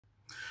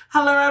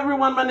Hello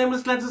everyone, my name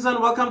is Clancy and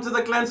welcome to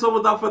the Clan. So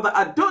without further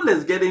ado,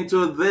 let's get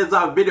into this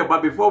video.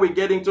 But before we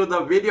get into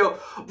the video,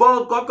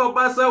 Bokoko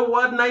Basa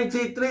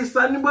 193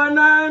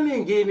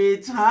 Sanibonani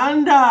Ngini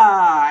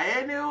Tanda.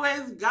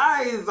 Anyways,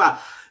 guys,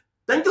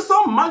 thank you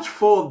so much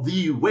for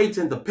the wait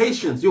and the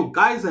patience, you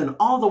guys, and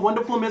all the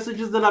wonderful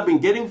messages that I've been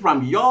getting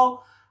from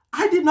y'all.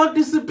 I did not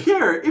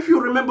disappear. If you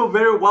remember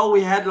very well,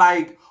 we had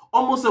like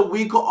almost a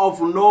week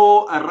of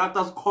no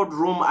Rata's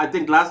courtroom, I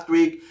think last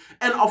week.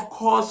 And of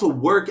course,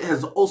 work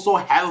has also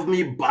held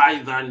me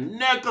by the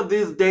neck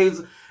these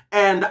days.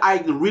 And I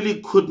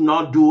really could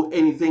not do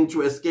anything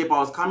to escape. I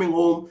was coming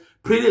home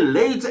pretty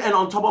late. And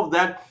on top of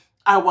that,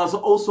 I was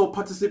also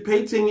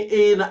participating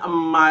in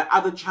my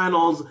other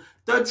channel's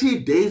 30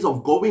 days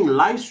of going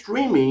live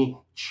streaming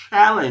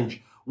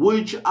challenge,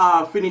 which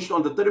finished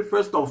on the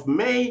 31st of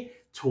May,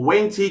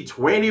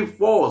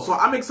 2024. So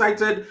I'm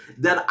excited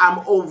that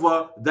I'm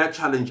over that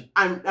challenge.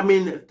 I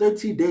mean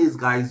 30 days,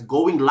 guys,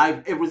 going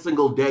live every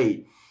single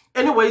day.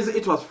 Anyways,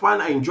 it was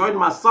fun. I enjoyed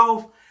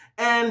myself,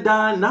 and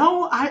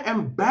now I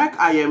am back.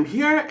 I am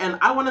here, and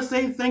I want to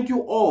say thank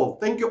you all.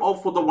 Thank you all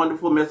for the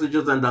wonderful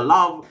messages and the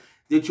love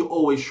that you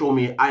always show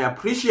me. I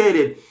appreciate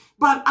it.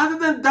 But other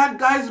than that,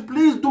 guys,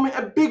 please do me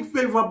a big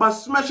favor by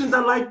smashing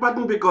the like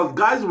button, because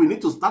guys, we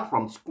need to start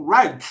from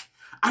scratch.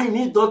 I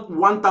need those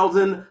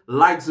 1,000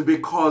 likes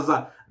because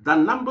the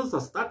numbers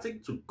are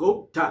starting to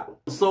go down.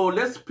 So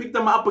let's pick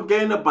them up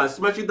again by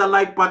smashing the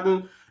like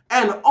button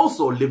and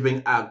also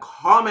leaving a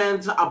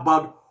comment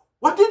about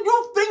what did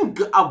you think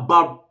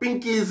about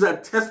Pinky's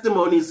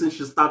testimony since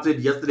she started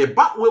yesterday.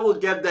 But we will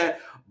get there.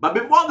 But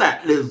before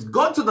that, let's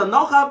go to the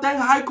Gauteng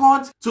High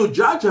Court to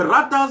Judge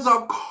Rata's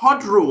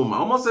courtroom. I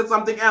almost said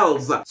something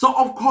else. So,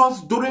 of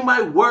course, during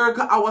my work,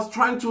 I was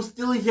trying to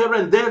still here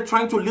and there,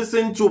 trying to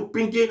listen to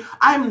Pinky.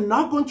 I'm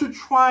not going to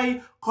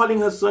try calling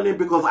her surname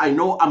because I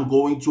know I'm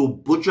going to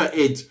butcher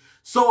it.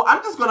 So,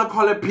 I'm just going to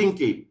call her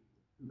Pinky.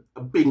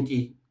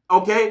 Pinky.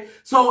 Okay?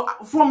 So,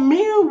 for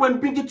me, when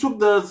Pinky took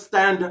the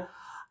stand,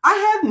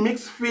 I had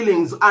mixed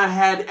feelings. I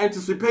had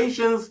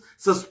anticipations,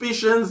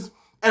 suspicions,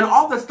 and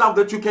all the stuff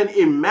that you can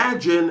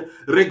imagine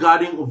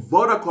regarding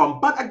Vodacom.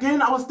 But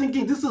again, I was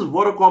thinking, this is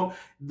Vodacom.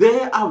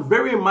 They are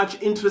very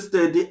much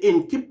interested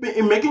in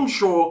making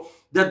sure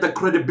that the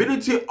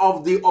credibility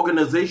of the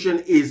organization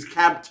is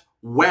kept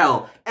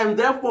well. And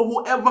therefore,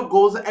 whoever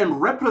goes and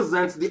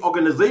represents the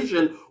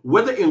organization,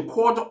 whether in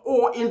court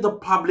or in the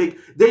public,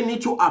 they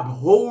need to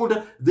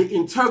uphold the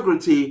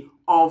integrity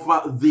of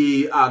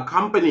the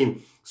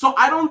company. So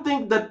I don't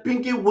think that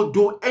Pinky would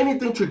do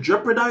anything to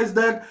jeopardize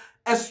that,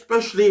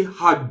 especially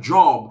her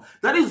job.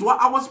 That is why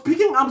I was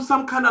picking up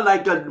some kind of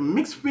like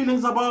mixed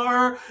feelings about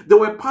her. There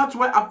were parts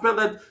where I felt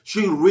that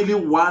she really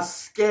was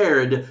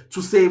scared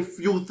to say a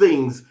few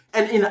things,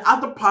 and in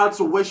other parts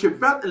where she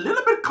felt a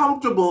little bit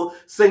comfortable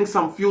saying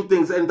some few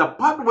things. And the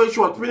part where she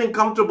was feeling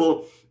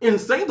comfortable in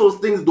saying those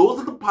things, those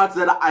are the parts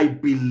that I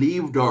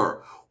believed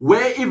her.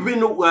 Where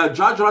even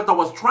Judge Rata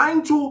was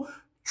trying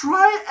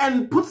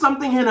and put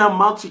something in her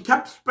mouth, she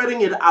kept spitting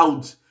it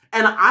out.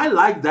 And I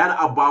like that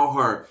about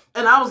her.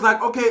 And I was like,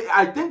 okay,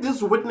 I think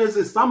this witness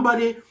is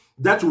somebody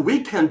that we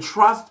can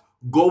trust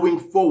going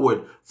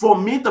forward. For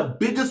me, the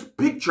biggest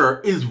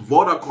picture is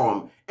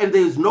Vodacom. And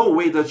there is no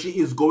way that she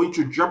is going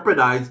to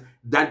jeopardize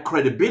that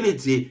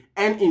credibility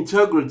and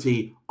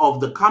integrity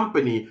of the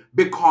company,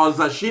 because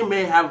she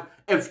may have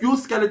a few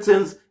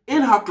skeletons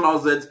in her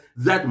closet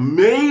that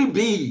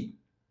maybe,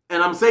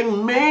 and I'm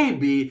saying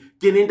maybe,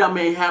 Kininda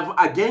may have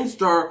against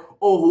her,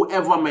 or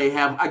whoever may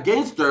have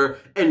against her,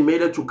 and made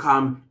her to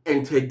come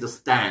and take the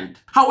stand.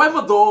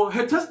 However, though,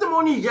 her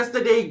testimony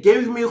yesterday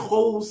gave me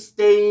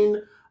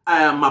Holstein,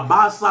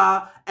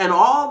 Mabasa, and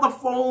all the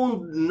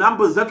phone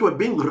numbers that were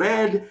being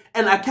read,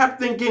 and I kept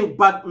thinking,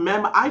 but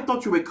ma'am, I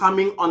thought you were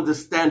coming on the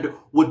stand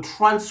with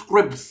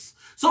transcripts.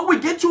 So we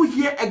get to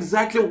hear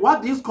exactly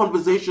what these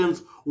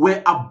conversations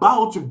were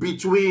about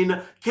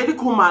between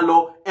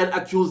Khumalo and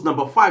accused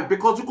number 5,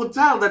 because you could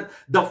tell that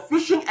the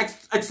fishing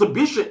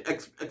expedition,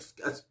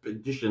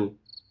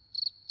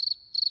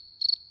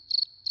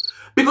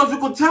 because you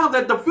could tell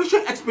that the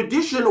fishing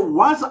expedition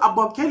was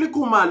about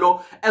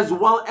Khumalo as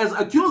well as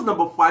accused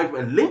number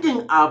 5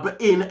 linking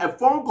up in a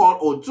phone call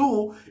or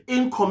two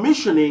in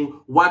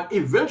commissioning what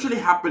eventually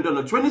happened on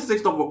the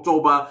 26th of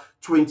October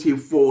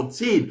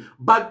 2014.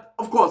 But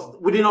of course,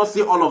 we did not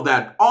see all of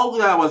that. All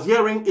that I was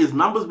hearing is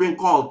numbers being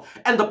called.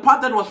 And the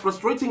part that was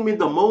frustrating me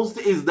the most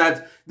is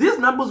that these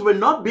numbers were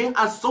not being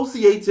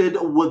associated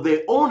with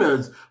their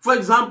owners. For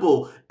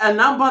example, a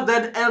number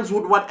that ends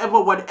with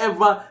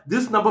whatever,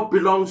 this number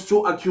belongs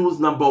to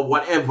accused number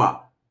whatever.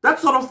 That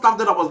sort of stuff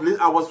that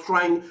I was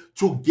trying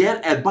to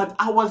get at, but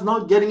I was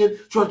not getting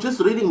it. She was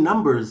just reading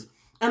numbers.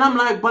 And I'm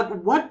like,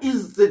 but what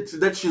is it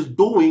that she's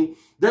doing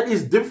that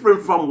is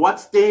different from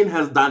what Stain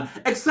has done,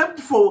 except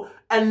for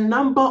a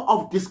number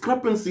of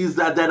discrepancies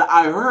that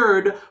I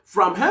heard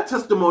from her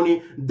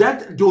testimony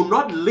that do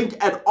not link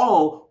at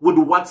all with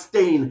what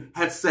Stain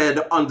had said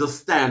on the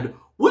stand.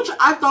 Which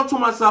I thought to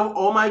myself,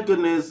 oh my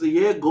goodness,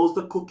 here goes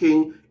the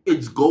cooking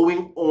it's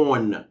going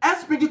on.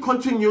 As Pinky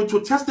continued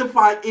to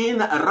testify in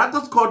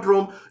Rata's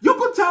courtroom, you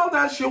could tell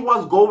that she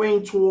was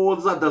going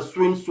towards the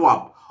swim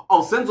swap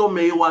of Senzo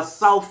Meyiwa's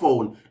cell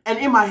phone. And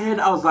in my head,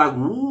 I was like,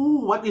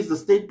 ooh, what is the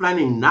state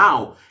planning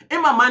now?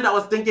 In my mind, I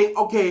was thinking,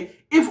 okay,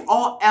 if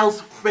all else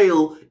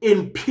fail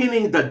in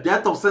pinning the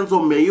death of Senzo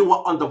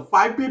Meyiwa on the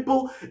 5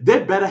 people,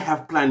 they better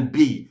have plan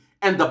B.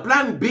 And the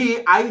plan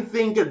B, I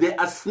think they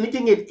are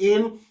sneaking it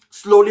in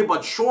slowly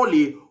but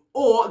surely,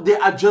 or they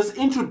are just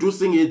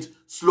introducing it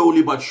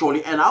slowly but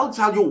surely. And I'll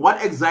tell you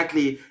what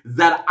exactly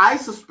that I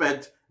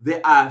suspect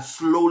they are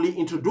slowly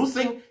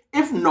introducing,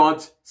 if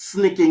not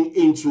sneaking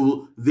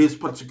into this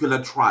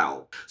particular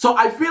trial. So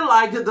I feel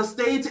like the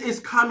state is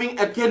coming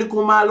at Kelly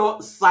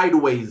Khumalo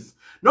sideways.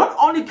 Not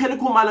only Kelly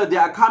Khumalo, they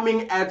are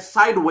coming at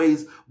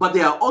sideways, but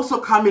they are also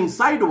coming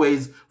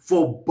sideways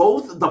for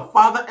both the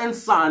father and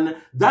son,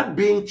 that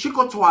being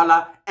Chico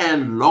Twala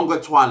and Longo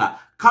Twala.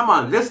 Come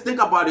on, let's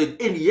think about it.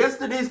 In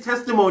yesterday's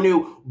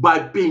testimony by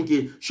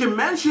Pinky, she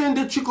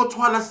mentioned Chico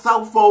Twala's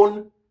cell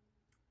phone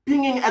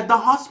pinging at the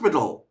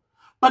hospital.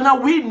 But now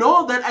we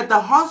know that at the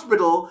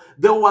hospital,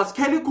 there was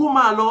Kelly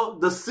Khumalo,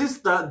 the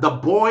sister, the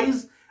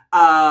boys,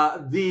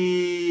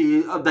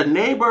 the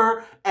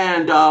neighbor,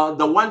 and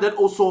the one that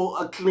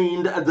also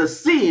cleaned the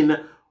scene.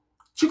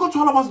 Chico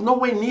Twala was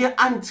nowhere near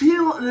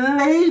until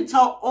later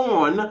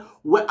on,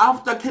 where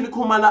after Kelly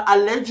Khumalo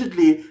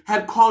allegedly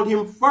had called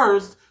him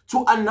first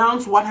to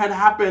announce what had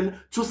happened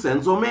to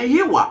Senzo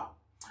Meyiwa.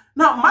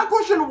 Now, my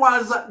question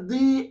was,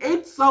 the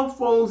 8 cell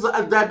phones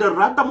that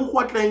Rata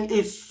Mokgotleng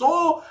is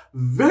so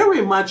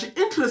very much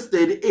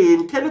interested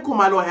in Kelly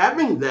Khumalo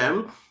having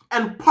them,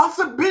 and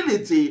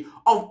possibility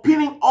of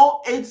pinning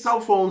all 8 cell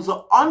phones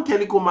on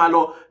Kelly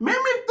Khumalo, made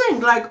me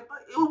think, like,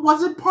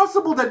 was it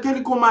possible that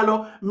Kelly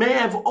Khumalo may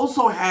have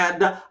also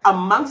had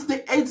amongst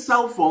the 8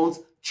 cell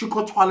phones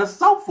Chico Twala's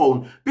cell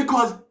phone?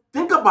 Because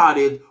think about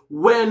it,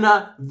 when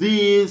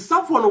the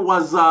cell phone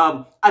was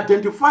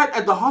identified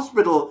at the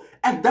hospital,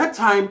 at that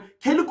time,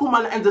 Kelly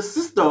Khumalo and the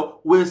sister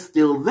were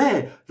still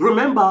there.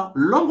 Remember,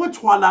 Longo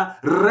Twala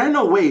ran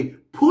away,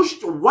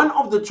 pushed one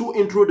of the 2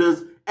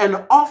 intruders,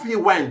 and off he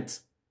went.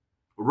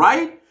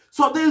 Right?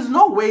 So there's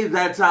no way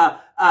that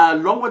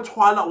Longo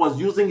Twala was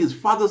using his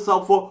father's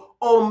cell phone,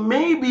 or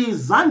maybe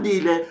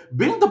Zandile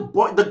being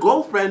the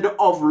girlfriend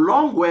of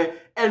Longwe,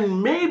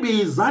 and maybe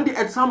Zandi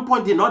at some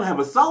point did not have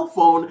a cell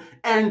phone,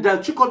 and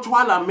Chico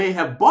Twala may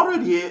have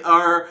borrowed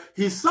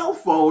his cell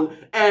phone,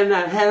 and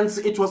hence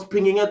it was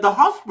pinging at the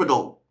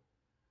hospital.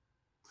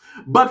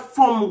 But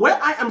from where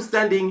I am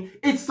standing,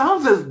 it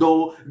sounds as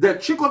though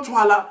that Chico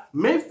Twala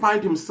may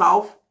find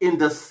himself in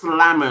the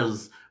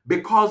slammers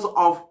because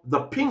of the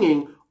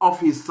pinging of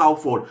his cell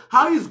phone.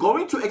 How he's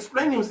going to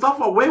explain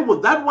himself away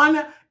with that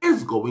one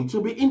is going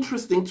to be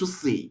interesting to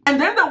see. And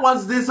then there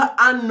was this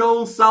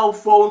unknown cell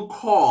phone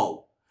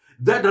call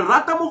that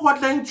Rata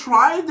Mokgotleng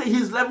tried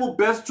his level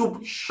best to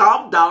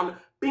shove down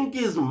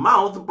Pinky's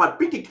mouth, but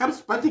Pinky kept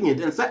spitting it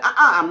and said,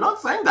 I'm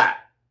not saying that.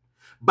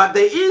 But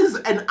there is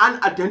an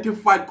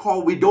unidentified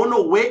call. We don't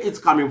know where it's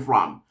coming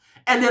from.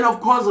 And then, of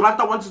course,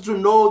 Rata wanted to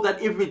know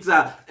that if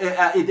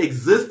it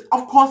exists.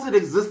 Of course it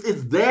exists.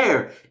 It's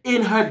there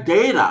in her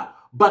data.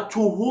 But to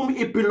whom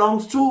it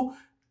belongs to,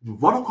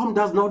 Vodacom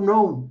does not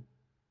know.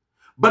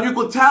 But you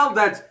could tell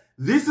that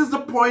this is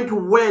the point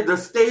where the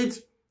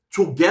state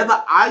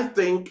together, I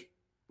think,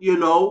 you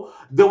know,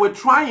 they were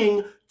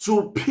trying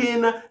to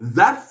pin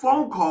that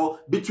phone call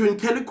between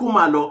Kelly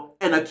Khumalo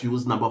and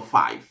accused number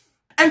 5.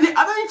 And the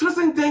other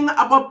interesting thing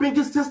about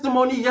Pinky's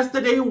testimony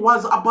yesterday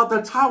was about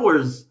the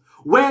towers,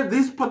 where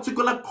this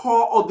particular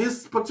call or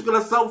this particular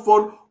cell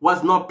phone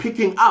was not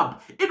picking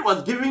up. It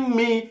was giving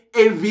me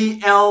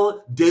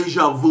AVL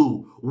deja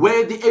vu,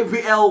 where the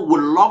AVL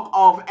would lock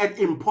off at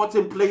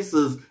important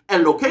places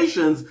and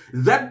locations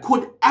that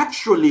could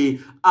actually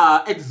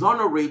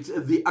exonerate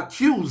the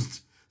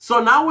accused.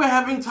 So now we're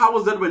having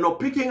towers that were not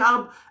picking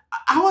up.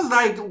 I was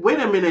like,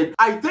 wait a minute.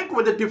 I think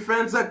when the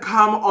defense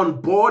come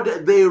on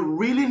board, they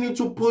really need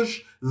to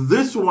push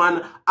this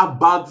one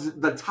about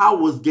the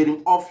towers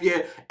getting off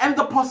here and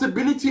the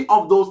possibility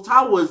of those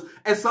towers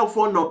and cell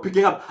phone not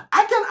picking up.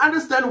 I can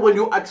understand when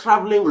you are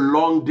traveling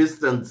long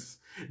distance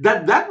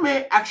that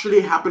may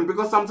actually happen,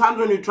 because sometimes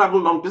when you travel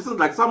long distance,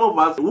 like some of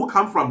us who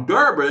come from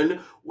Durban,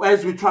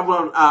 as we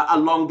travel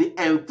along the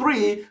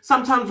N3,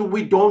 sometimes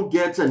we don't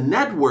get a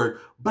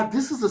network. But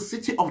this is the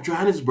city of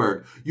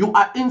Johannesburg. You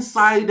are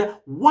inside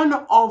one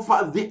of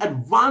the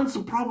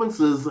advanced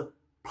provinces,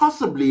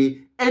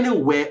 possibly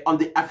anywhere on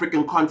the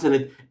African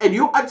continent, and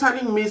you are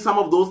telling me some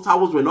of those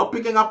towers were not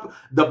picking up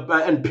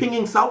and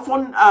pinging cell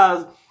phone,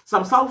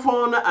 some cell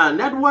phone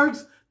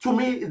networks. To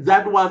me,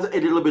 that was a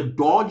little bit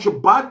dodge.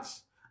 But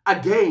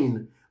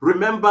again,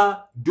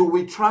 remember, do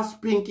we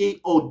trust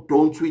Pinky or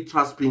don't we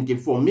trust Pinky?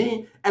 For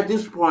me, at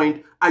this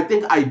point, I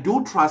think I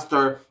do trust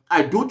her.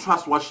 I do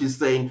trust what she's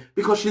saying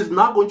because she's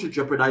not going to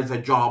jeopardize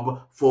her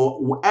job for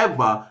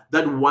whoever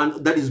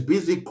that is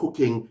busy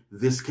cooking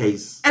this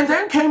case. And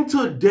then came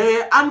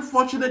today.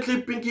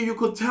 Unfortunately, Pinky, you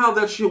could tell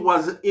that she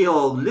was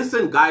ill.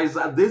 Listen, guys,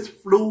 this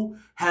flu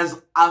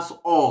has us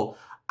all.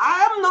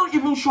 I am not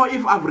even sure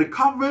if I've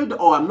recovered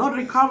or I'm not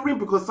recovering,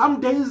 because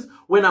some days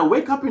when I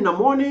wake up in the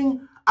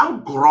morning,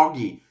 I'm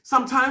groggy.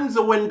 Sometimes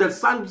when the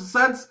sun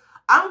sets,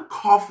 I'm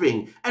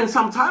coughing. And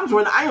sometimes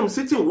when I am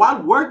sitting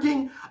while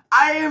working,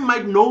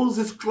 my nose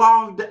is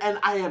clogged and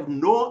I have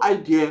no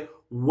idea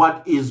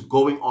what is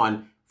going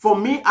on. For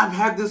me, I've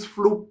had this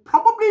flu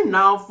probably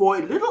now for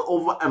a little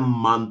over a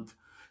month.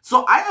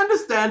 So I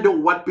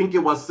understand what Pinky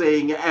was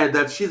saying,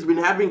 that she's been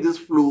having this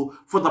flu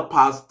for the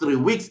past 3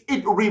 weeks.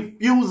 It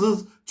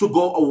refuses to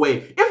go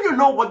away. If you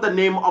know what the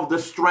name of the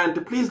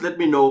strand, please let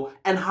me know.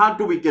 And how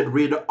do we get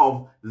rid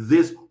of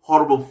this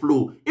horrible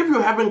flu? If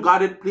you haven't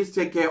got it, please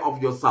take care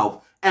of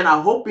yourself. And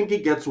I hope Pinky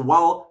gets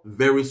well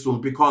very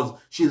soon, because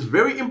she's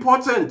very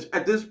important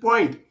at this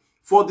point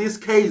for this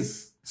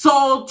case.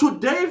 So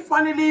today,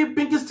 finally,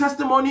 Pinky's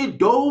testimony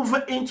dove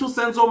into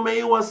Senzo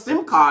Meyiwa's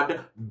SIM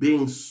card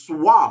being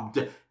swapped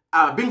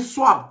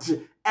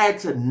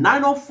at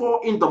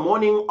 9:04 in the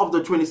morning of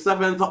the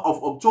 27th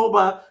of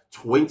October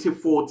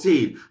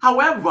 2014.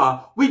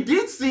 However, we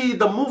did see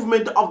the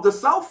movement of the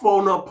cell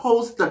phone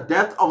post the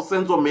death of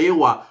Senzo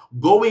Meyiwa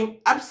going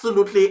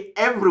absolutely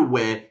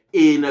everywhere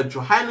in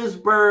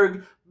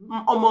Johannesburg,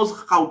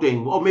 almost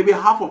Gauteng, or maybe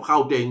half of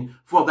Gauteng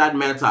for that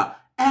matter.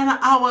 And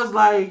I was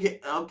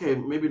like, okay,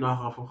 maybe not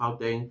half of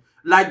Gauteng,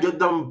 like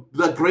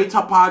the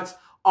greater part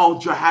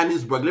of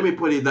Johannesburg, let me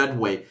put it that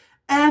way.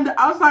 And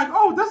I was like,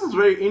 oh, this is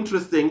very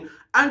interesting,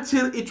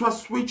 until it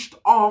was switched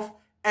off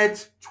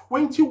at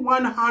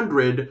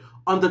 2100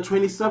 on the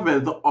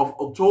 27th of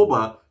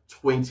October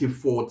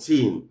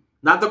 2014.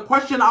 Now, the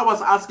question I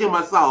was asking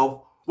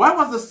myself, why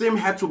was the SIM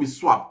had to be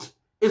swapped?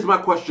 Is my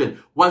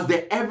question. Was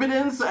there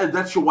evidence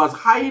that she was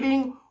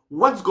hiding?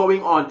 What's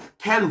going on?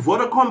 Can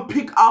Vodacom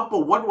pick up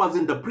what was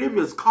in the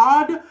previous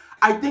card?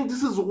 I think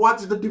this is what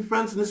the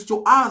defense needs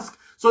to ask,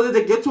 so that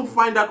they get to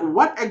find out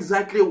what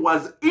exactly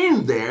was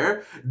in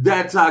there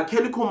that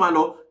Kelly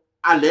Khumalo,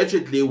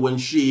 allegedly, when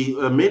she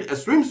made a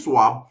SIM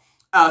swap,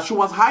 she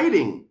was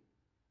hiding.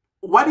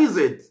 What is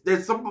it?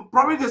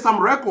 Probably some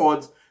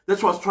records that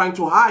she was trying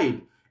to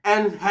hide,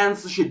 and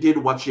hence she did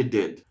what she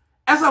did.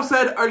 As I've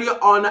said earlier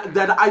on,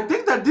 that I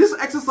think that this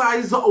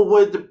exercise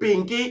with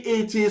Pinky,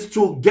 it is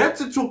to get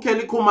to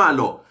Kelly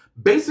Khumalo,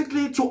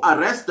 basically to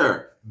arrest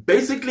her.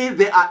 Basically,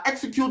 they are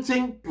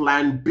executing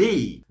Plan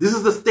B. This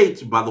is the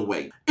state, by the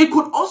way. It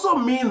could also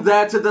mean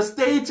that the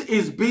state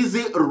is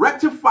busy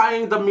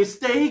rectifying the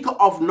mistake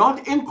of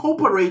not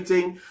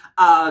incorporating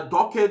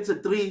Docket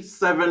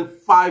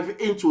 375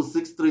 into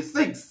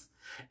 636.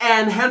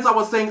 And hence I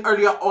was saying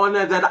earlier on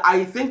that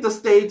I think the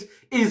state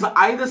is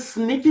either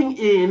sneaking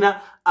in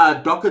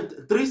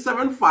Docket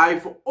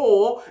 375,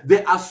 or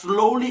they are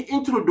slowly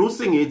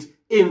introducing it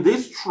in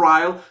this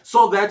trial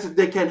so that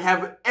they can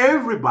have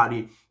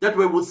everybody that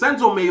were with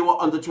Senzo Meyiwa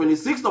on the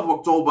 26th of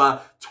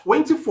October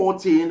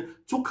 2014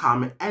 to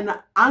come and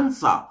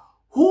answer.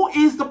 Who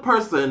is the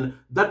person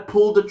that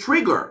pulled the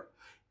trigger?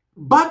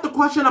 But the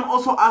question I'm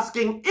also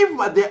asking, if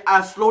they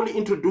are slowly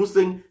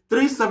introducing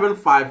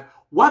 375,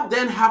 what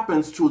then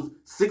happens to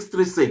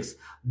 636?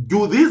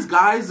 Do these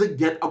guys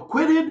get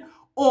acquitted,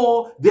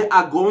 or they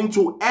are going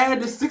to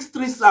add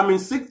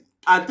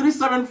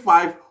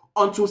 375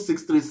 onto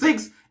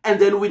 636, and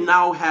then we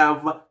now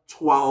have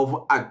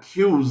 12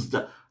 accused?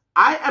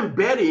 I am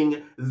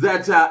betting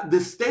that the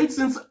state,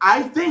 since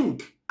I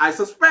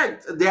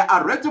suspect they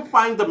are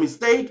rectifying the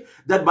mistake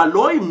that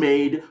Baloyi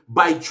made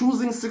by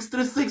choosing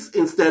 636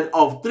 instead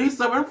of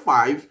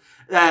 375,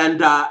 and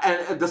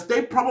the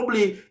state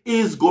probably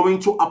is going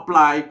to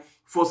apply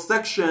for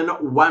Section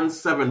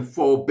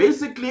 174,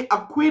 basically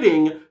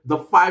acquitting the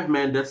 5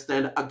 men that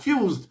stand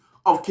accused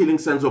of killing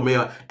Senzo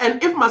Meyiwa.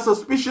 And if my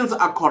suspicions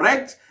are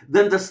correct,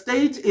 then the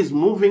state is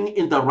moving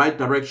in the right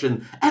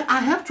direction. And I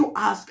have to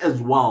ask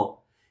as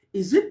well,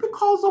 is it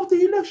because of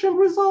the election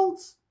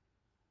results?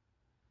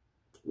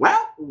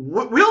 Well,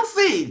 we'll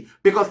see,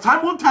 because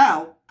time will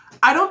tell.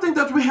 I don't think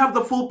that we have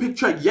the full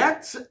picture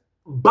yet,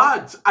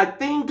 but I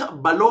think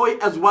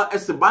Baloyi as well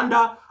as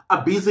Sibanda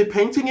are busy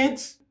painting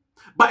it.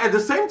 But at the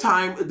same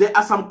time, there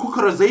are some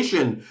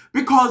cookerization,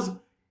 because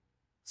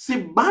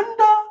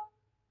Sibanda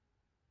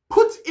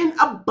put in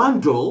a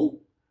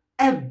bundle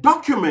a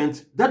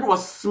document that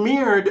was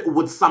smeared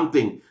with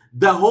something.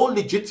 The whole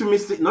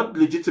legitimacy, not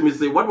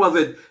legitimacy, what was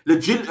it?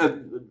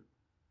 Legibility.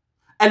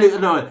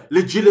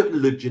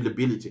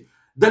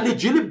 The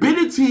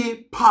legibility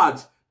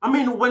part. I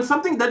mean, when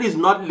something that is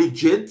not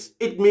legit,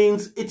 it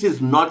means it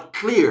is not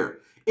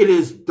clear. It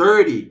is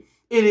dirty.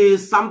 It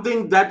is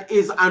something that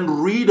is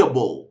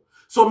unreadable.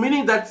 So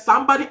meaning that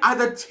somebody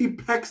either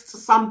T-pexed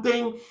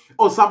something,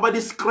 or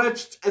somebody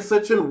scratched a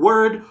certain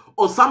word,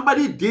 or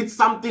somebody did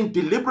something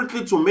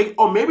deliberately to make,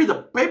 or maybe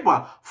the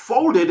paper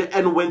folded,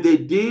 and when they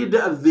did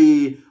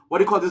the what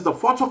do you call this, the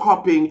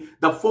photocopying,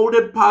 the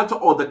folded part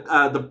or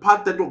the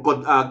part that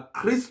got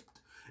crisped,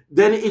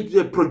 then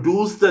it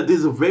produced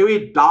this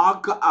very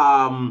dark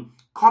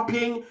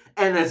copying,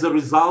 and as a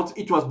result,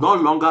 it was no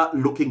longer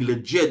looking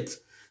legit.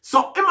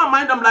 So in my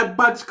mind, I'm like,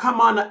 but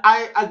come on,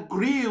 I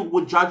agree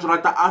with Judge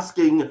Rata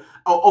asking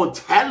or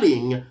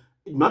telling,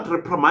 not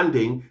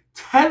reprimanding,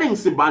 telling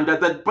Sibanda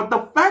that, but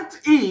the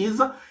fact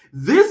is,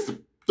 this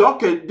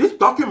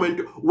document,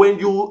 when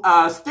you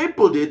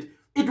stapled it,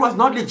 it was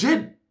not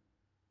legit.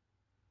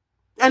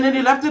 And then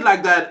he left it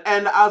like that.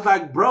 And I was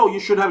like, bro,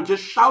 you should have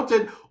just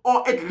shouted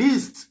or at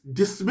least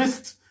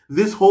dismissed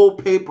this whole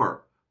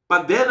paper.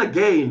 But then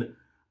again,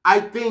 I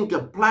think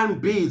Plan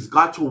B's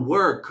got to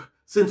work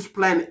since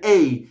Plan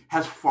A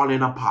has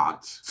fallen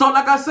apart. So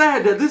like I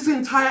said, this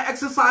entire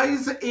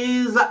exercise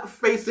is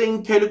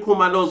facing Kelly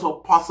Khumalo's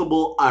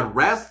possible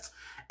arrest.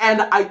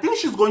 And I think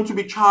she's going to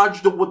be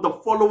charged with the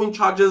following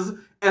charges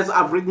as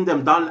I've written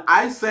them down.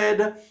 I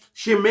said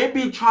she may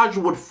be charged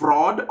with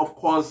fraud, of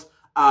course,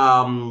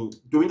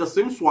 doing the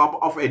SIM swap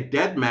of a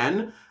dead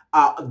man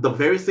the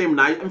very same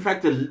night. In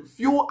fact, a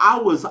few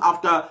hours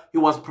after he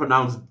was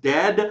pronounced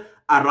dead,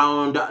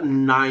 around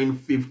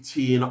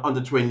 9:15 on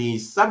the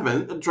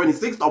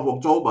 26th of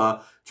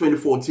October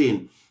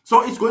 2014.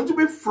 So it's going to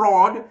be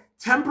fraud,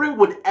 tampering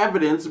with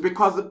evidence,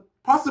 because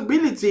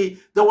possibility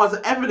there was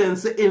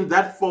evidence in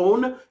that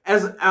phone,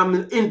 as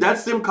in that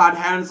SIM card,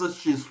 hence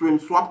she SIM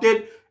swapped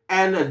it,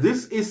 and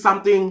this is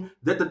something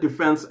that the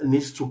defense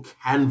needs to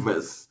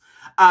canvass.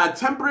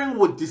 Tampering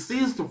with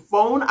deceased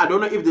phone, I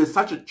don't know if there's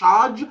such a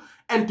charge,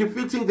 and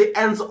defeating the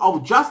ends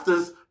of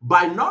justice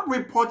by not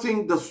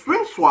reporting the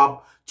SIM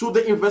swap to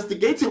the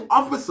investigating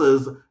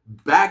officers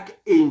back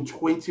in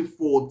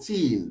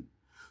 2014.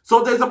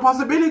 So there's a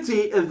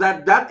possibility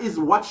that that is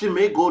what she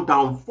may go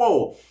down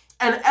for.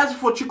 And as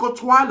for Chico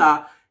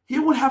Twala, he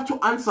will have to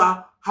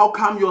answer how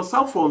come your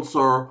cell phone,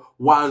 sir,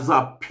 was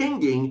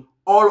pinging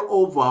all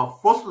over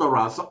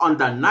Fosloras on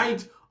the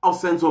night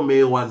of Senzo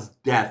Mewa's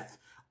death.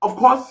 Of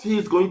course,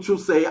 he's going to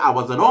say, I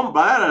was at home,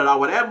 blah, blah, blah,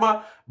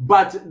 whatever,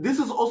 but this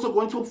is also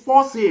going to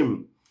force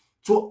him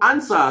to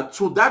answer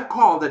to that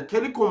call that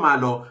Kelly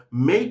Khumalo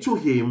made to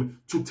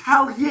him to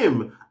tell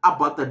him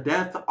about the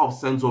death of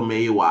Senzo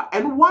Mewa.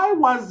 And why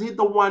was he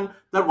the one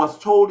that was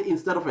told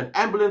instead of an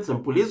ambulance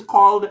and police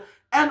called?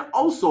 And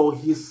also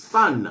his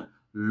son,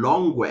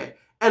 Longwe.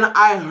 And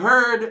I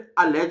heard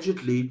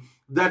allegedly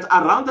that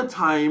around the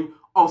time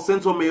of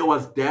Senzo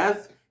Mewa's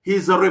death,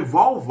 his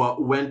revolver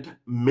went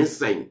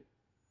missing.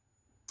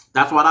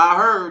 That's what I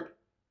heard.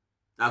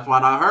 That's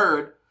what I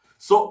heard.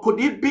 So could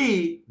it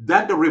be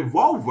that the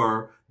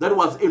revolver that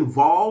was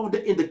involved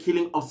in the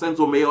killing of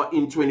Senzo Mewa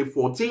in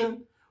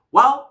 2014?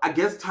 Well, I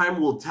guess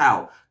time will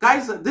tell.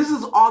 Guys, this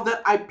is all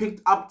that I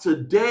picked up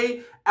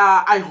today.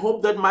 I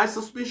hope that my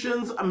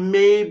suspicions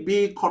may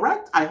be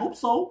correct. I hope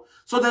so.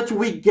 So that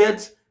we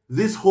get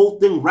this whole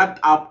thing wrapped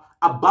up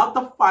about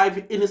the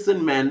 5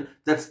 innocent men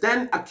that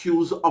stand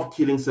accused of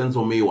killing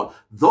Senzo Mewa.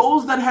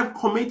 Those that have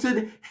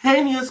committed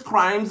heinous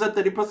crimes, that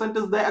 30%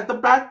 is there at the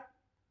back.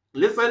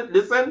 Listen,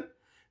 listen.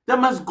 They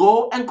must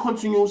go and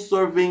continue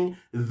serving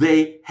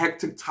their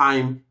hectic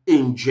time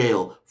in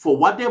jail for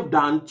what they've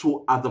done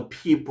to other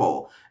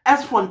people.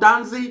 As for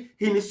Ndanzi,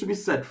 he needs to be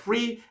set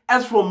free.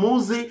 As for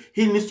Muzi,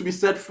 he needs to be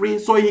set free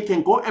so he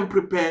can go and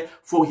prepare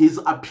for his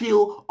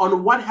appeal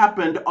on what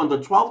happened on the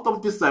 12th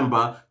of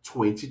December,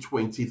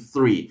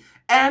 2023.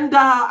 And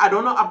I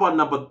don't know about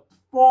number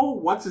 4,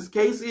 what his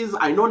case is.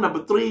 I know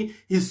number 3,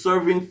 he's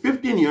serving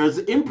 15 years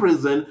in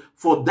prison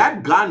for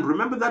that gun.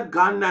 Remember that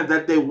gun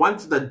that they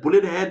want, that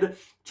bullet head,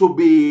 to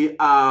be,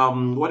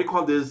 what do you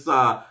call this,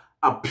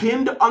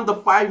 pinned on the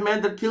 5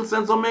 men that killed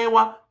Senzo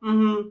Mewa?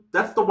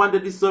 That's the one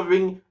that he's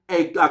serving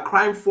a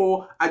crime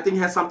for. I think it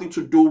has something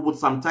to do with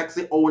some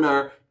taxi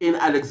owner in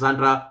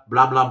Alexandra,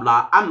 blah, blah,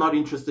 blah. I'm not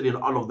interested in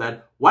all of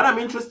that. What I'm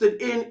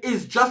interested in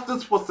is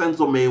justice for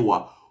Senzo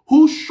Mewa,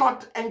 who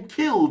shot and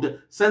killed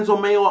Senzo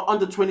Mewa on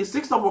the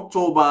 26th of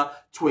October,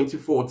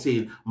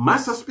 2014. My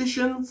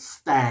suspicion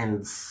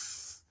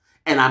stands.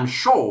 And I'm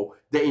sure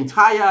the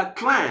entire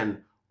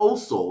clan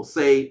also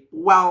say,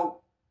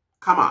 well,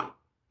 come on,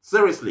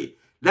 seriously,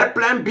 let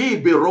Plan B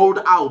be rolled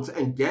out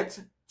and get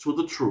to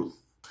the truth.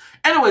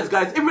 Anyways,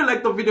 guys, if you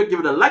like the video, give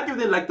it a like. If you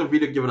didn't like the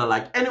video, give it a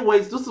like.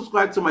 Anyways, do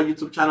subscribe to my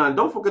YouTube channel and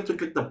don't forget to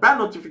click the bell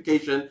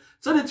notification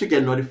so that you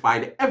get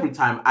notified every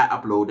time I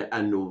upload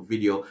a new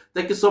video.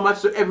 Thank you so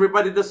much to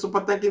everybody that's super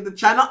thanking the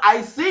channel.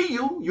 I see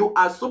you. You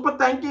are super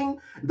thanking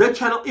the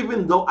channel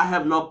even though I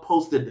have not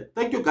posted.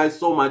 Thank you guys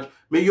so much.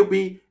 May you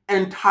be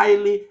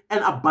entirely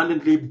and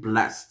abundantly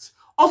blessed.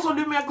 Also,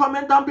 leave me a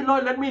comment down below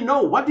and let me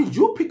know, what did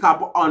you pick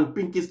up on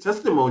Pinky's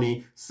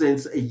testimony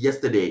since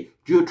yesterday?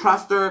 Do you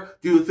trust her?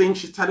 Do you think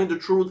she's telling the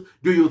truth?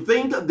 Do you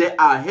think they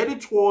are headed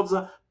towards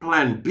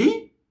Plan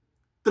B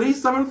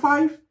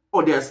 375?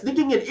 Or they are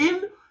sneaking it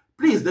in?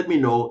 Please let me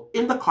know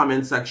in the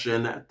comment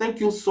section. Thank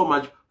you so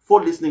much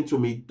for listening to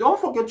me. Don't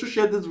forget to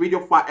share this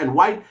video far and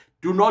wide.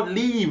 Do not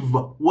leave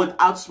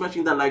without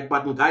smashing the like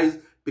button, guys,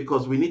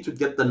 because we need to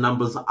get the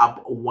numbers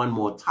up one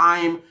more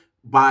time.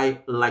 by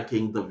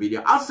liking the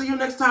video. I'll see you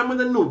next time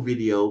with a new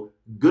video.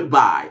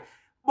 Goodbye.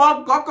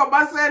 But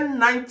Kokobase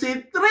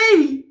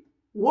 93.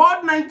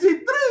 What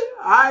 93?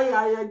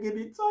 I get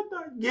it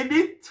thunder. Get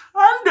it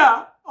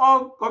thunder.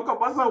 Oh,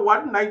 Kokobase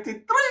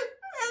 193.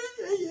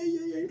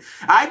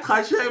 I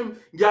Hashem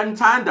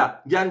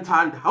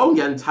Gyantanda. How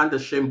Gyantanda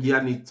Shem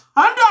Gyani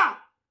Thunder.